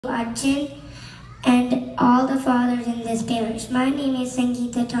Arjun and all the fathers in this parish. My name is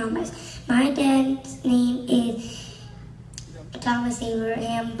Sangeetha Thomas. My dad's name is Thomas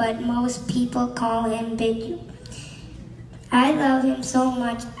Abraham, but most people call him Biju. I love him so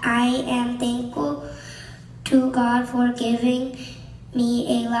much. I am thankful to God for giving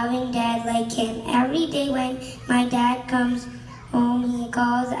me a loving dad like him. Every day when my dad comes home, he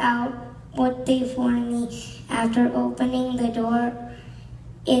calls out what they for me after opening the door.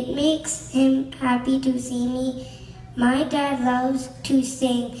 It makes him happy to see me. My dad loves to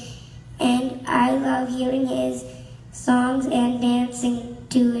sing, and I love hearing his songs and dancing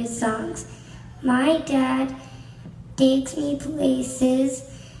to his songs. My dad takes me places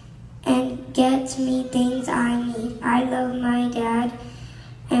and gets me things I need. I love my dad,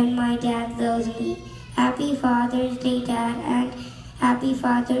 and my dad loves me. Happy Father's Day, Dad, and happy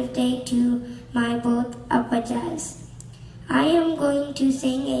Father's Day to my both appajas. I am going to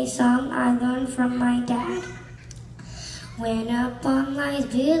sing a song I learned from my dad. When upon life's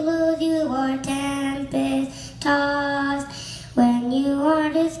billows you are tempest-tossed, when you are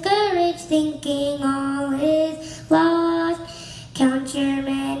discouraged thinking all is lost, count your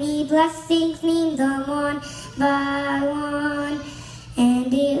many blessings, name them one by one,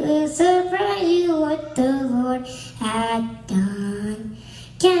 and it will surprise you what the Lord had done.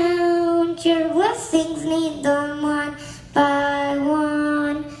 Count your blessings, name them one by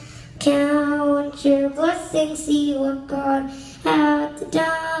one. Count your blessings, see what God hath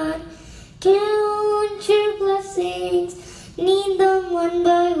done. Count your blessings, need them one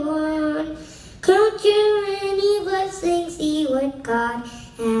by one. Count your many blessings, see what God